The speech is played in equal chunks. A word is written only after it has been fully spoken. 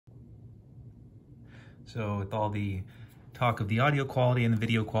So with all the talk of the audio quality and the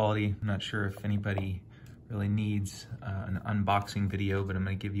video quality, I'm not sure if anybody really needs an unboxing video, but I'm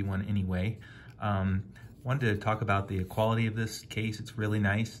gonna give you one anyway. Wanted to talk about the quality of this case. It's really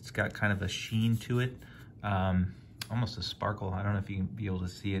nice. It's got kind of a sheen to it, almost a sparkle. I don't know if you can be able to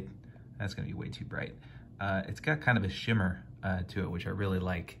see it. That's gonna be way too bright. It's got kind of a shimmer to it, which I really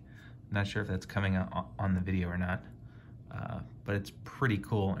like. I'm not sure if that's coming out on the video or not, but it's pretty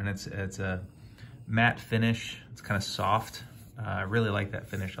cool. And it's a matte finish. It's kind of soft. I really like that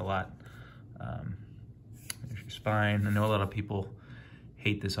finish a lot. There's your spine. I know a lot of people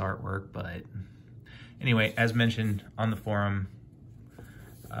hate this artwork, but anyway, as mentioned on the forum,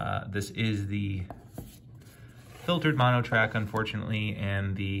 this is the filtered mono track, unfortunately,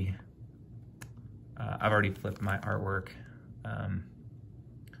 and the I've already flipped my artwork.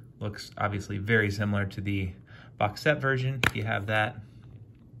 Looks obviously very similar to the box set version, if you have that,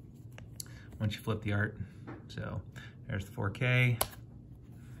 once you flip the art. So there's the 4K,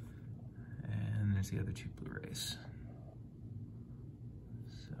 and there's the other two Blu-rays.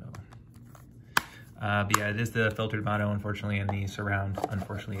 But yeah, it is the filtered mono, unfortunately, and the surround,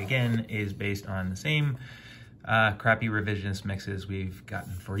 unfortunately, again, is based on the same crappy revisionist mixes we've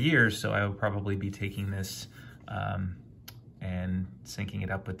gotten for years. So I will probably be taking this and syncing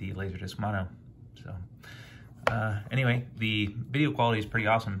it up with the Laserdisc mono. So anyway, the video quality is pretty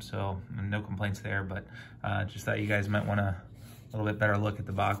awesome, so no complaints there, but just thought you guys might want a little bit better look at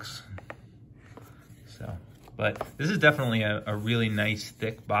the box. So, but this is definitely a really nice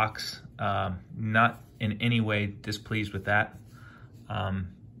thick box. Not in any way displeased with that.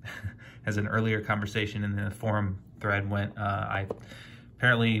 As an earlier conversation in the forum thread went, I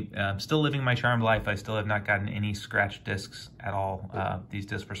apparently still living my charmed life. I still have not gotten any scratch discs at all. These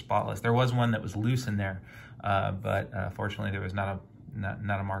discs were spotless. There was one that was loose in there, but fortunately there was not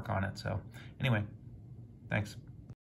a mark on it. So anyway, thanks.